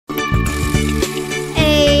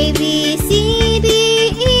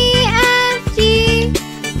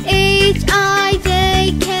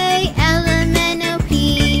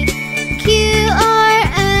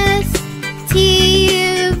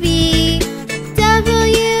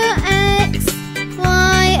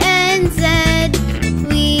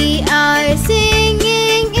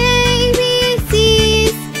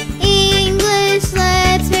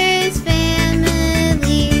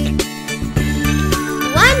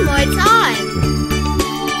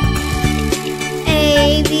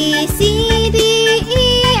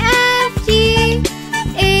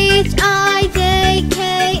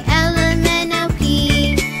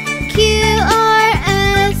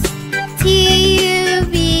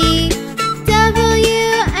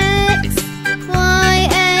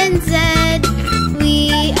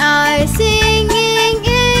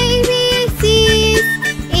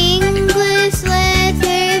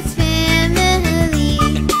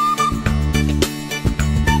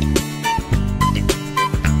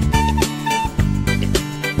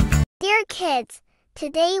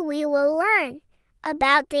Today we will learn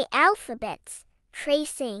about the alphabets,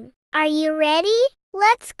 tracing. Are you ready?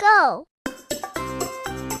 Let's go!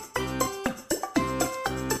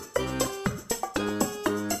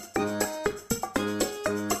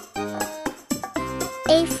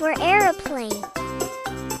 A for airplane.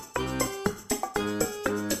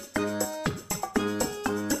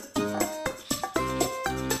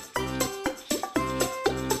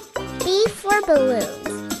 B for balloons.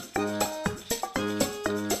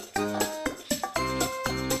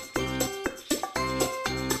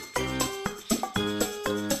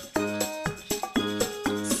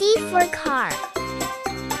 C for car.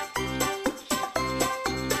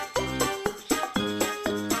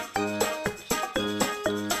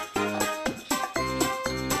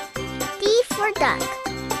 D for duck.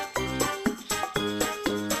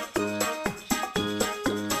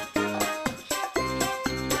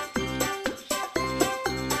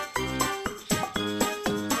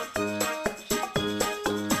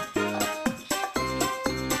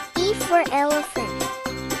 E for elephant.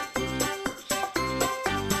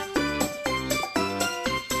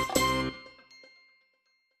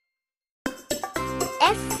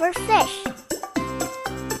 F for fish.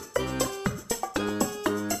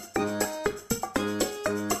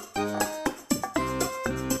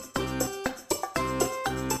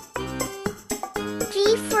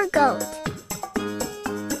 G for goat.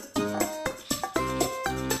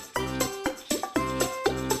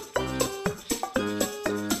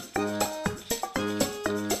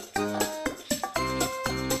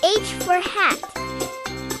 H for hat.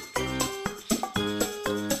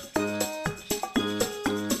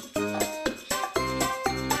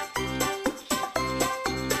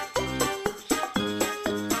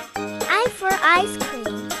 I for ice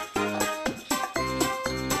cream.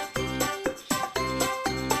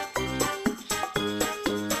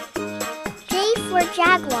 J for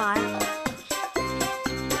jaguar.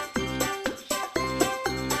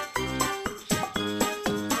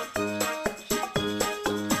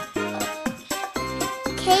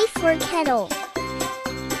 K for kettle.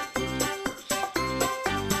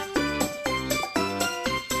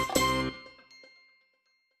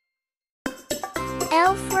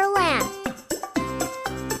 L for lamp.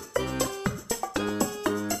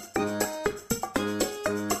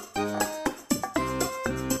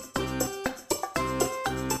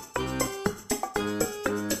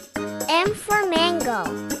 M for mango.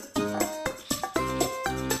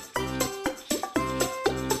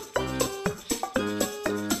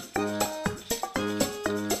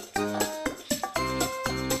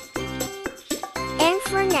 N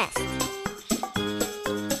for nest.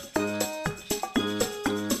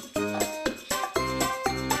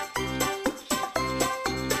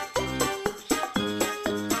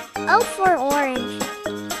 O for orange.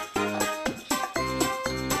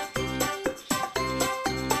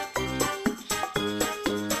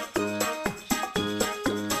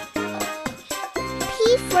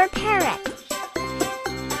 P for parrot.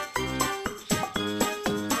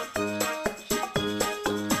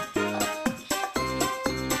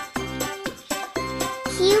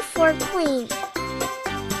 Q for queen.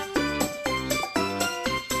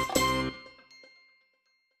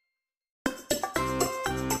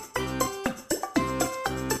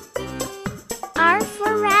 R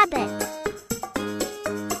for rabbit.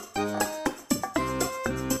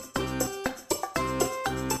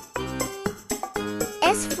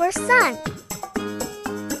 S for sun.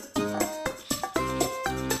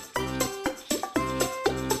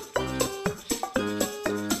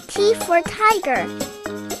 T for tiger.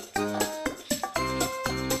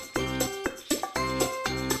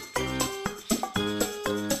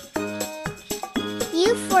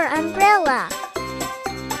 U for umbrella.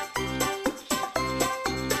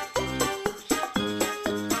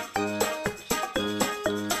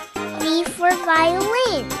 V for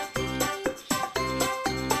violin.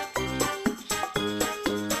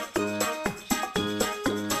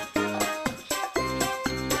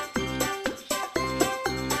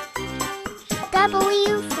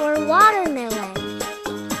 W for watermelon.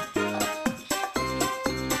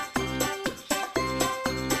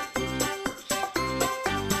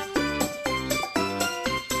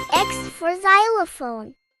 X for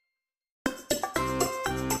xylophone.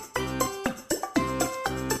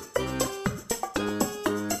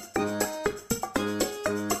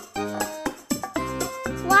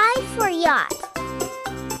 Y for yacht.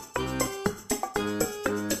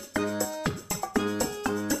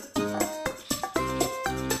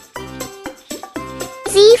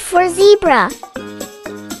 Z for zebra.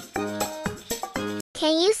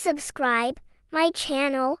 Can you subscribe my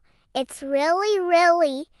channel? It's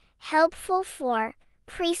really helpful for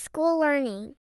preschool learning.